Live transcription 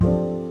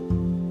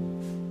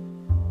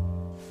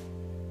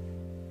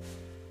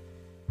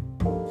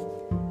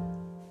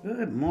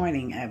Good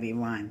morning,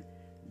 everyone.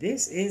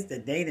 This is the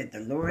day that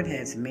the Lord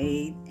has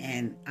made,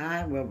 and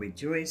I will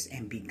rejoice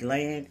and be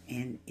glad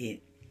in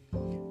it.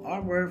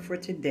 Our word for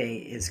today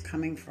is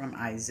coming from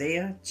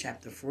Isaiah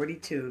chapter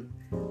 42,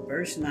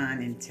 verse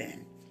 9 and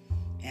 10.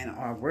 And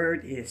our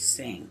word is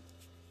sing.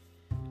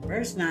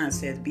 Verse 9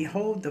 says,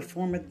 "Behold, the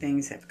former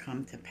things have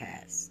come to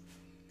pass,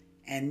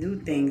 and new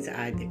things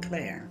I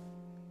declare.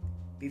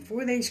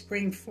 Before they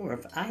spring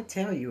forth, I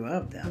tell you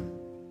of them.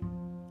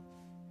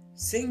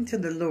 Sing to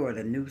the Lord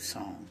a new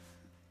song,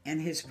 and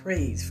his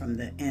praise from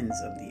the ends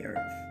of the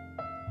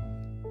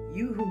earth.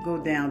 You who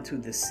go down to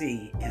the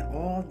sea and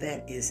all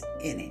that is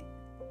in it,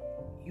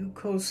 you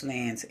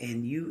coastlands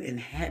and you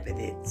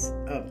inhabitants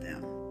of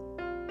them."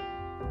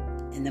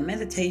 And the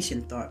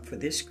meditation thought for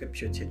this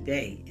scripture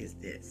today is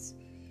this.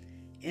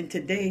 In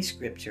today's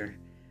scripture,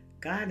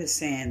 God is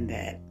saying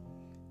that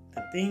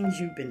the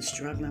things you've been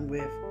struggling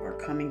with are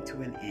coming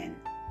to an end.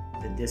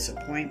 The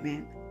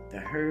disappointment, the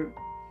hurt,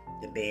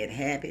 the bad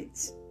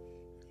habits.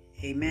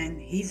 Amen.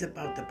 He's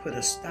about to put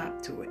a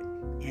stop to it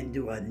and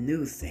do a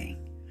new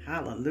thing.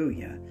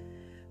 Hallelujah.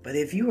 But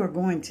if you are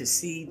going to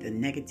see the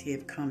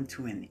negative come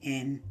to an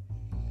end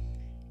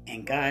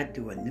and God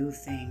do a new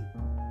thing,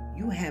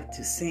 you have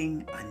to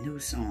sing a new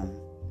song.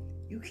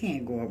 You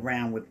can't go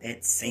around with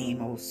that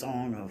same old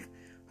song of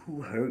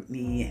who hurt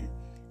me and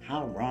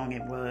how wrong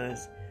it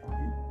was.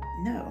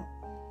 No.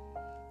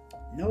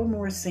 No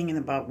more singing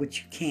about what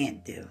you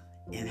can't do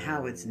and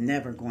how it's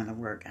never going to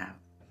work out.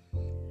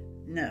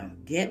 No,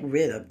 get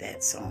rid of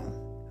that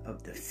song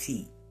of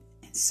defeat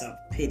and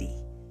self-pity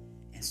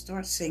and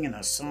start singing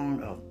a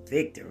song of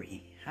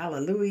victory.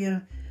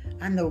 Hallelujah.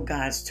 I know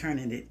God's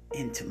turning it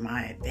into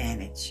my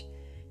advantage.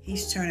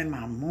 He's turning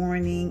my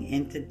mourning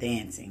into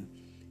dancing.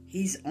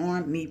 He's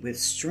armed me with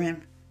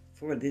strength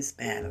for this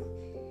battle.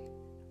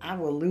 I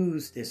will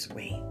lose this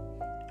weight.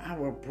 I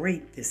will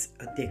break this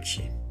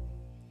addiction.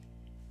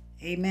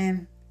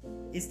 Amen.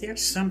 Is there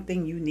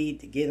something you need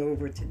to get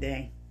over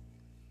today?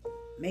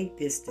 Make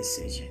this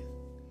decision.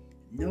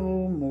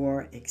 No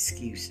more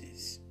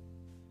excuses.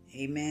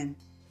 Amen.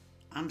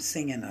 I'm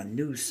singing a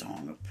new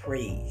song of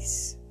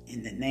praise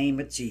in the name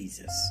of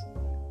Jesus.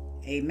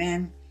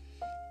 Amen.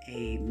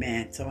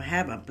 Amen. So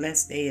have a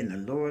blessed day in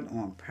the Lord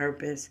on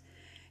purpose.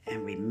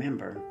 And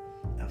remember,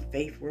 a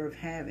faith worth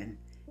having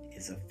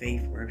is a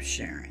faith worth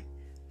sharing.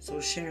 So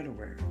share the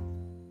word.